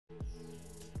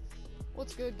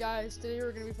What's good, guys? Today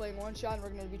we're going to be playing one shot and we're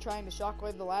going to be trying to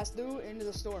shockwave the last dude into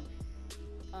the storm.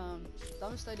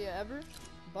 Dumbest idea ever,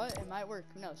 but it might work.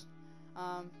 Who knows?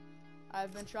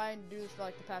 I've been trying to do this for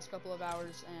like the past couple of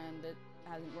hours and it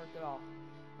hasn't worked at all.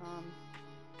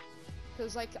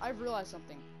 Because like I've realized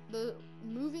something. The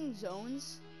moving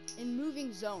zones,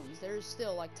 there's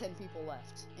still like 10 people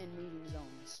left in moving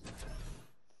zones.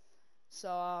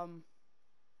 So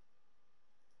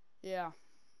yeah.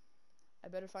 I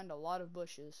better find a lot of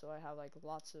bushes so I have like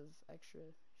lots of extra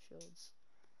shields.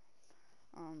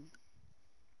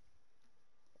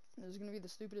 This is gonna be the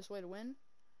stupidest way to win.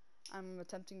 I'm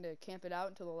attempting to camp it out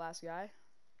until the last guy.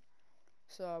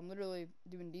 So I'm literally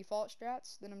doing default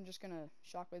strats, then I'm just gonna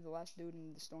shockwave the last dude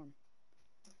into the storm.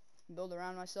 Build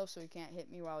around myself so he can't hit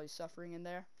me while he's suffering in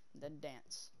there, and then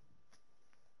dance.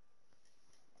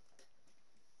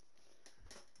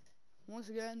 Once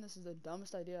again, this is the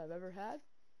dumbest idea I've ever had,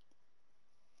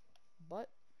 but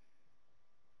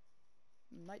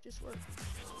it might just work.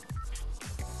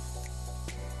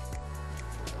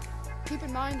 Keep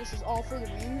in mind, this is all for the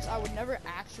memes. I would never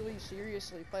actually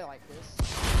seriously play like this.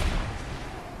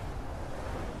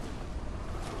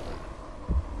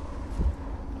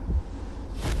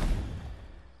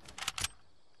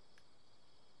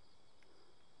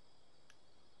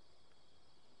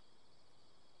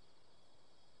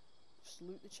 Just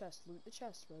loot the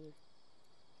chest, brother.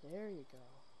 There you go.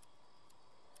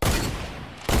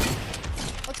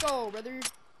 Let's go, brother.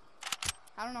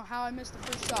 I don't know how I missed the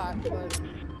first shot, but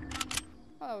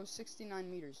oh, it was 69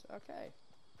 meters. Okay.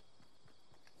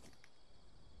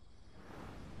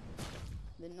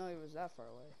 Didn't know he was that far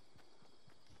away.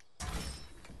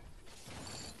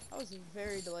 That was a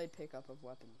very delayed pickup of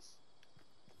weapons.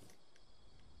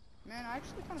 Man, I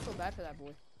actually kind of feel bad for that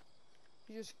boy.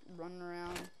 He's just running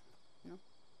around, you know,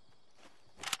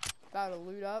 about to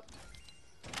loot up,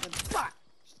 and then bah!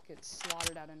 Just get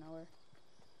slaughtered out of nowhere.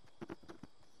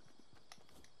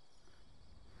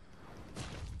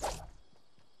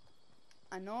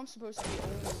 I know I'm supposed to be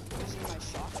only using my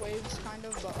shockwaves, kind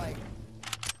of, but like,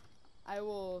 I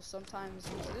will sometimes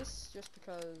use this just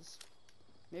because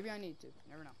maybe I need to. You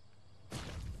never know.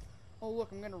 Oh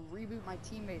look, I'm gonna reboot my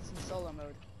teammates in solo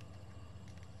mode.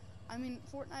 I mean,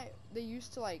 Fortnite, they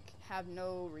used to like have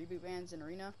no reboot bans in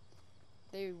arena.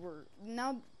 They were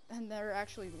now, and they're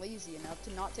actually lazy enough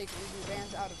to not take reboot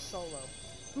bans out of solo.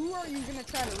 Who are you gonna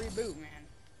try to reboot, man?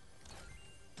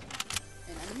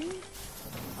 An enemy?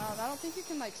 I don't think you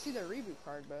can like see their reboot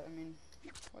card, but I mean,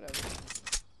 whatever.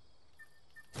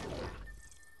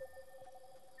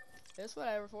 It's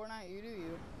whatever, Fortnite, you do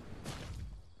you.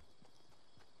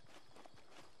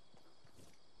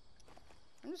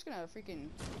 I'm just gonna freaking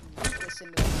beat this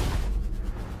into the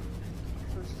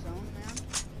first zone, man.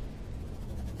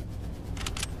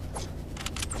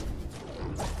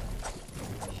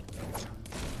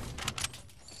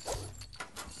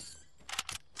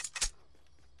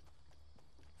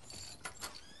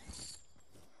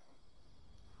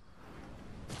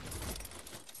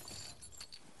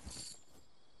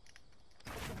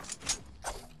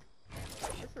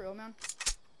 For real, man.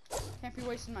 Can't be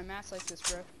wasting my mats like this,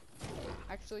 bro.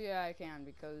 Actually, yeah, I can,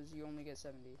 because you only get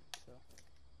 70, so.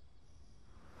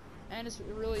 And it's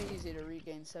really easy to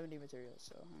regain 70 materials,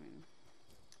 so, I mean,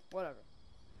 whatever.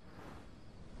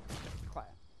 Quiet.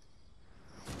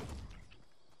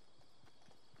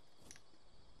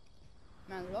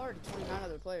 Man, there's already 29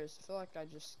 other players. I feel like I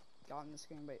just got in this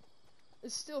game, but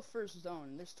it's still first zone,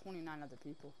 and there's 29 other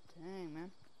people. Dang,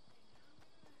 man.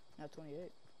 Now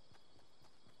 28.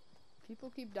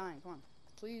 People keep dying, come on.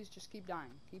 Please just keep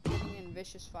dying. Keep getting in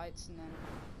vicious fights, and then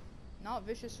not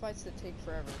vicious fights that take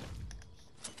forever.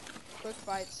 Just quick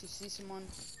fights, you see someone,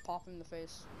 pop him in the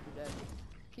face, you're dead.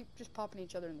 Keep just popping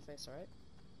each other in the face, alright?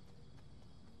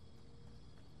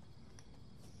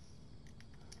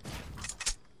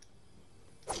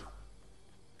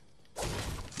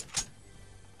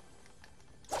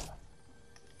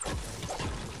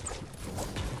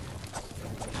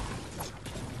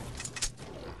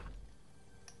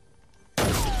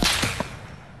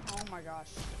 Oh my gosh.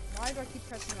 Why do I keep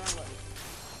pressing the wrong button?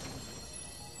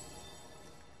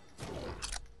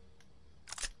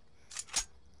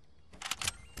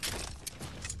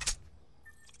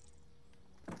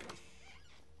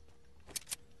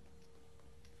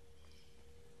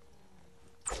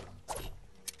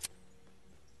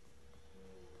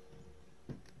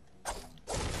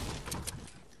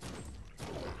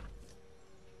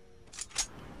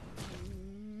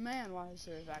 Man, why is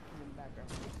there a vacuum in the background?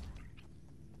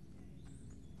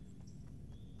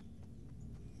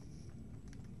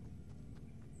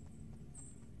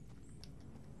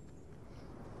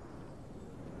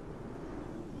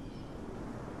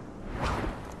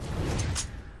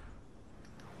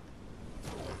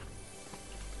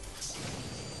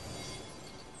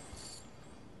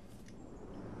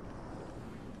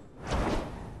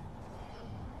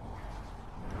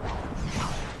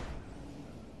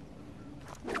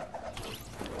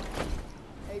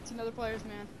 19 other players,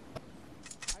 man.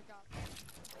 I got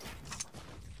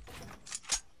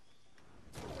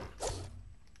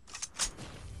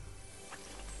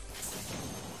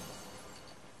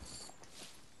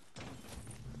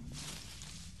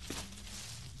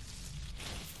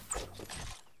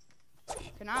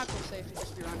cannot feel safe to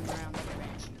just be running around like a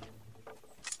banshee.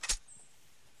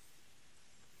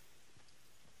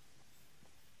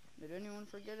 Did anyone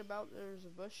forget about there's a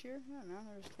bush here? Yeah, man,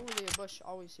 there's totally a bush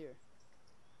always here.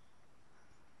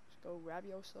 Let's go grab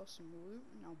yourself some loot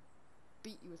and I'll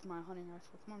beat you with my hunting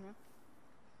rifle. Come on, man.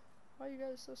 Why are you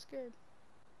guys so scared?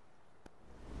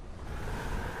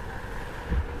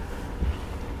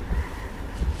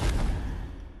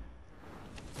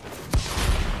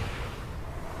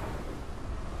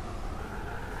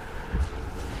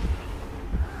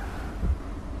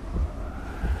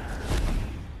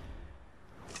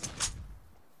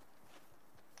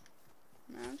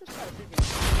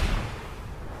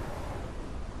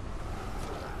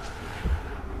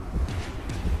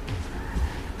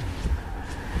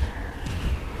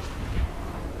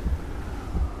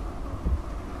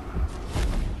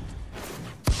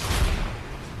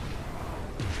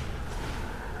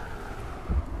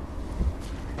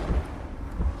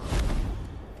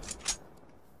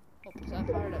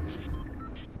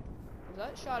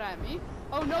 That shot at me?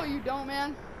 Oh no, you don't,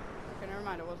 man. Okay, never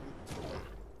mind, it wasn't.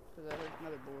 Because I heard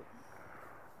another bullet.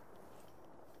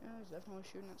 Yeah, I was definitely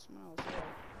shooting at someone else. Yeah.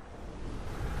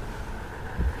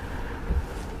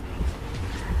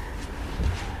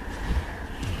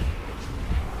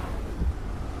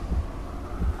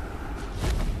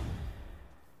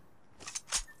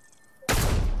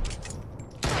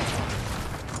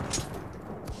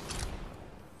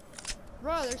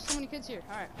 Bro, there's so many kids here.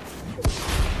 Alright.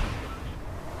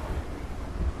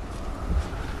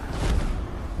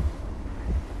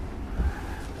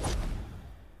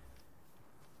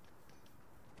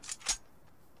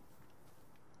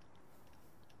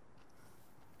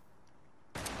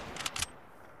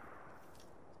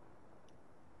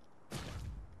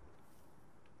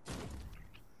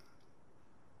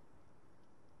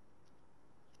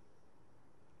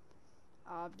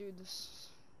 Dude, this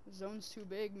zone's too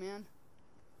big, man.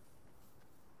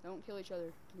 Don't kill each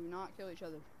other. Do not kill each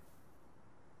other.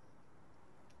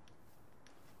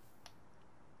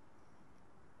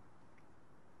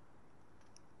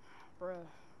 Bruh.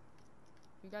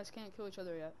 You guys can't kill each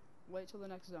other yet. Wait till the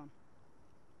next zone.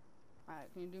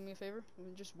 Alright, can you do me a favor?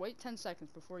 Just wait 10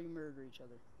 seconds before you murder each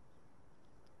other.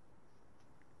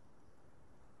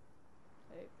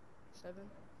 8, 7,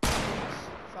 6,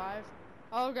 5.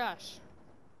 Oh gosh.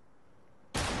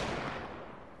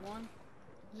 1,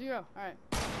 0. Alright.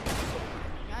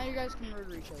 Now you guys can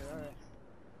murder each other. Alright.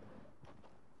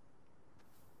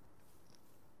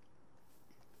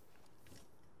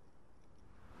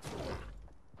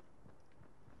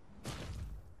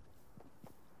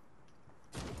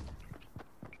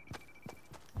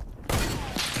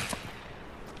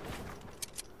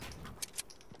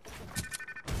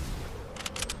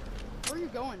 Where are you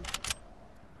going?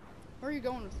 Where are you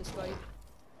going with this fight?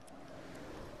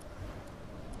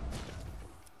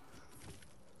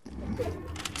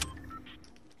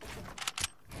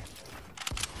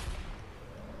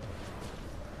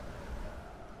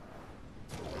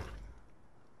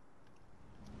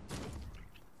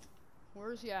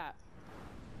 Where's he at?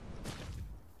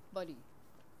 Buddy.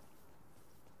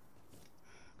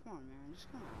 Come on, man.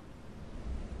 Just come out.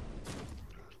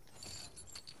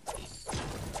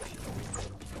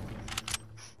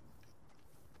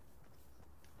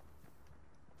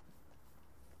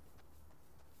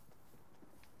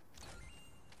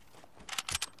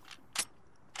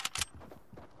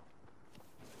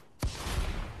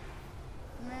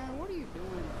 Man, what are you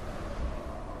doing?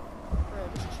 Bro,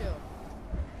 just chill.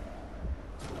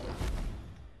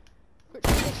 Quit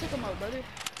trying to go sicko mode, brother.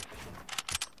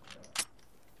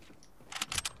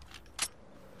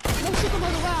 No sicko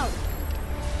mode allowed!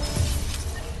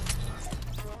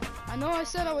 I know I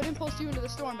said I would impulse you into the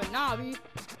storm, but nah, B.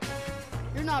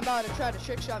 You're not about to try to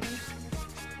trick shot me.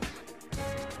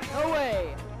 No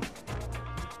way!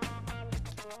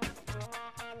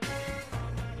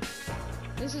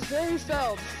 This is very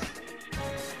failed.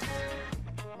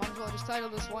 Might as well just title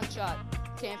this one shot.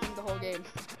 Camping the whole game.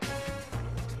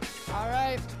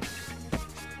 Alright.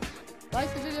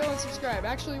 Like the video and subscribe.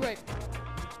 Actually, wait.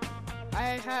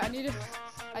 I need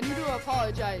to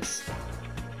apologize.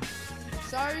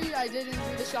 Sorry I didn't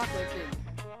do the shockwave thing.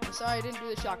 I'm sorry I didn't do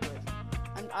the shockwave.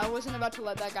 I wasn't about to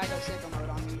let that guy go sicko mode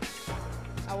on me.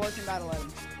 I wasn't about to let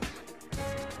him.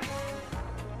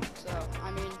 So,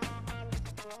 I mean,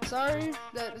 sorry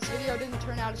that this video didn't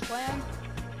turn out as planned,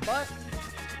 but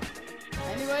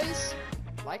Anyways,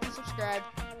 like and subscribe.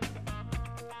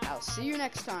 I'll see you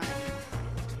next time.